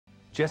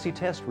Jessie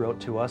Test wrote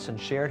to us and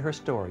shared her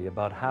story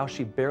about how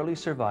she barely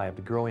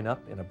survived growing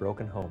up in a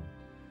broken home,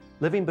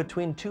 living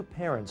between two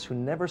parents who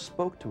never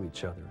spoke to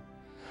each other,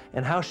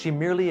 and how she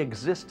merely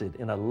existed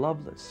in a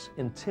loveless,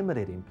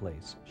 intimidating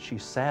place she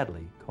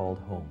sadly called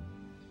home.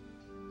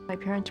 My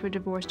parents were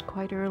divorced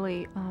quite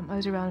early. I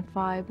was around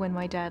 5 when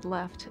my dad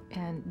left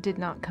and did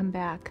not come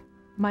back.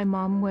 My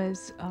mom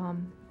was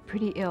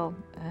pretty ill,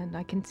 and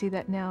I can see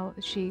that now.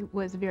 She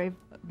was very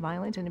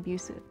violent and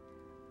abusive.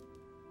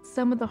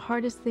 Some of the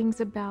hardest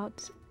things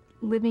about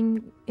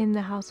living in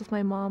the house with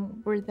my mom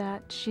were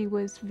that she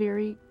was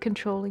very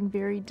controlling,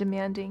 very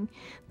demanding.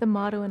 The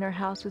motto in our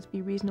house was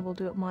be reasonable,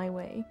 do it my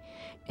way.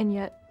 And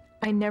yet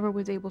I never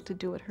was able to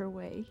do it her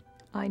way.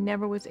 I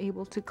never was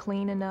able to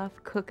clean enough,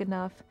 cook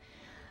enough,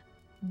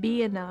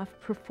 be enough,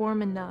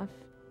 perform enough,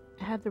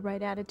 have the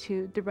right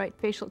attitude, the right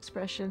facial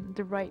expression,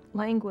 the right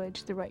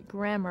language, the right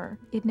grammar.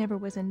 It never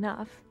was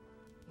enough.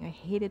 I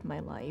hated my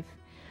life.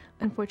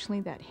 Unfortunately,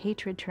 that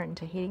hatred turned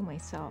to hating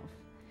myself.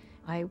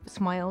 I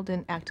smiled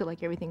and acted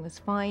like everything was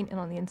fine, and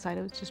on the inside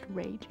I was just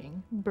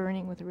raging,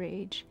 burning with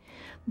rage.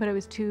 But I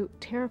was too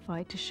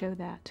terrified to show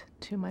that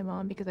to my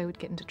mom because I would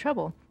get into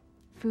trouble.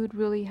 Food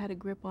really had a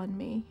grip on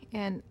me,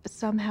 and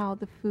somehow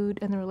the food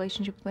and the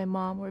relationship with my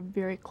mom were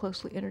very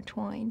closely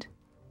intertwined.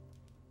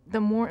 The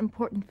more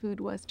important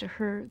food was to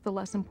her, the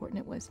less important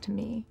it was to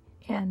me.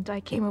 And I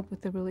came up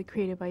with a really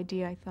creative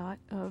idea, I thought,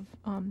 of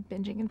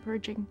binging and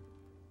purging.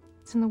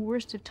 In the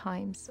worst of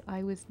times,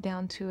 I was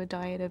down to a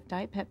diet of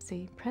Diet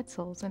Pepsi,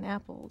 pretzels, and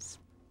apples.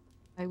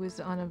 I was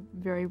on a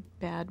very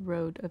bad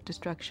road of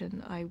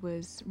destruction. I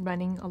was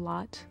running a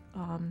lot,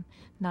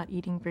 not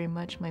eating very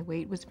much. My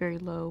weight was very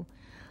low.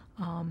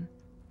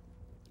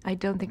 I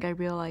don't think I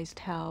realized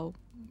how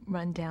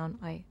rundown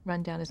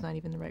is not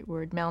even the right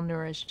word,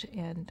 malnourished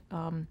and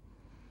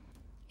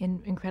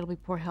in incredibly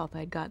poor health I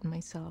had gotten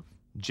myself.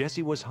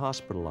 Jessie was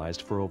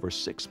hospitalized for over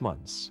 6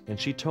 months, and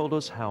she told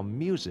us how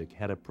music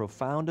had a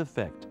profound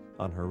effect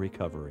on her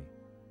recovery.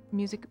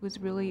 Music was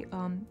really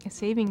a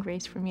saving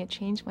grace for me. It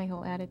changed my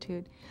whole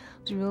attitude.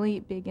 I was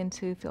really big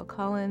into Phil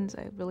Collins.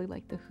 I really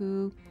liked The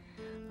Who.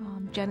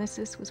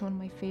 Genesis was one of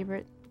my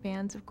favorite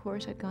bands, of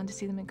course. I'd gone to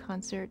see them in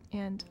concert,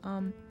 and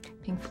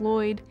Pink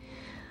Floyd.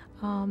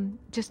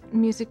 Just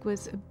music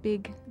was a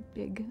big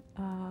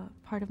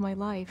part of my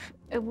life.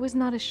 It was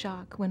not a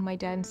shock when my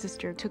dad and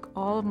sister took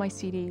all of my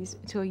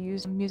CDs to a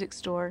used music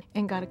store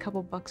and got a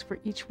couple bucks for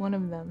each one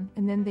of them.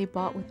 And then they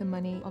bought with the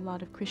money a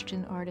lot of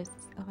Christian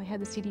artists. I had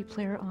the CD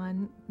player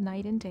on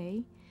night and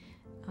day.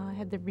 I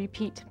had the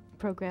repeat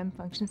program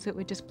function, so it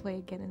would just play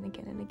again and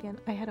again and again.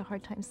 I had a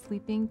hard time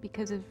sleeping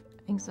because of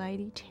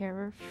anxiety,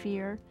 terror,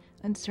 fear,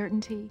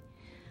 uncertainty,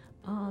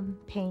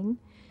 pain,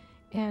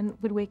 and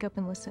would wake up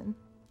and listen.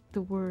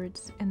 The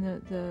words and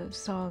the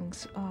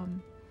songs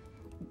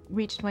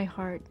reached my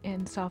heart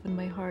and softened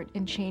my heart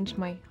and changed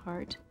my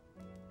heart.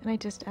 And I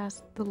just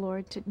asked the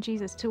Lord,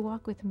 Jesus, to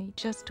walk with me,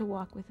 just to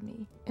walk with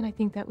me. And I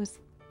think that was,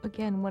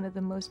 again, one of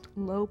the most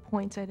low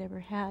points I'd ever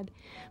had,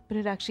 but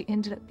it actually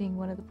ended up being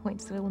one of the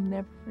points that I will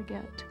never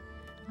forget,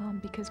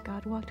 because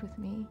God walked with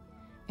me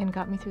and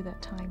got me through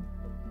that time.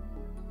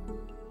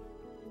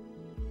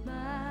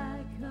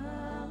 My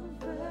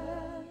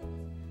comfort,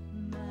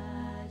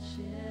 my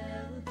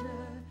shelter,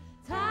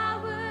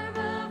 tower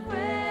of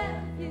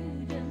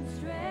refuge and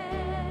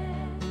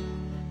strength.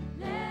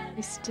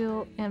 I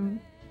still am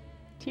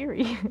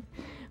teary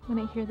when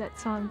I hear that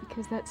song,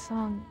 because that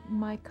song,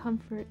 my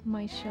comfort,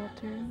 my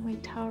shelter, my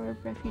tower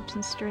of refuge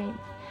and strength,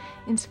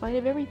 in spite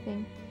of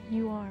everything,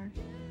 you are.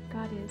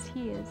 God is,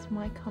 He is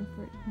my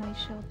comfort, my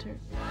shelter.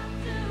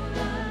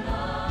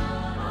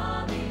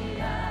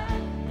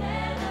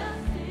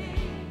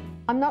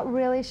 I'm not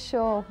really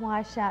sure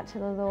why Shout to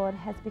the Lord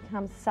has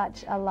become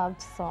such a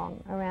loved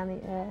song around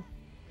the earth.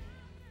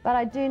 But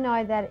I do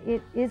know that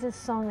it is a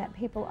song that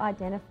people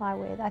identify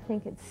with. I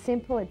think it's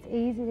simple, it's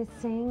easy to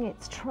sing,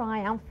 it's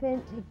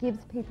triumphant, it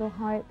gives people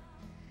hope.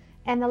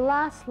 And the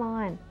last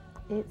line,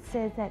 it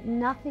says that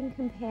nothing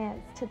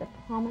compares to the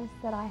promise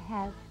that I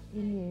have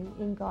in you,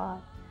 in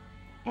God.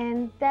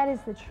 And that is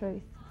the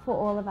truth for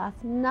all of us.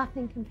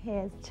 Nothing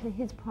compares to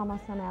His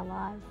promise on our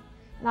lives.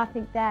 And I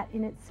think that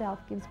in itself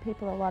gives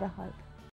people a lot of hope.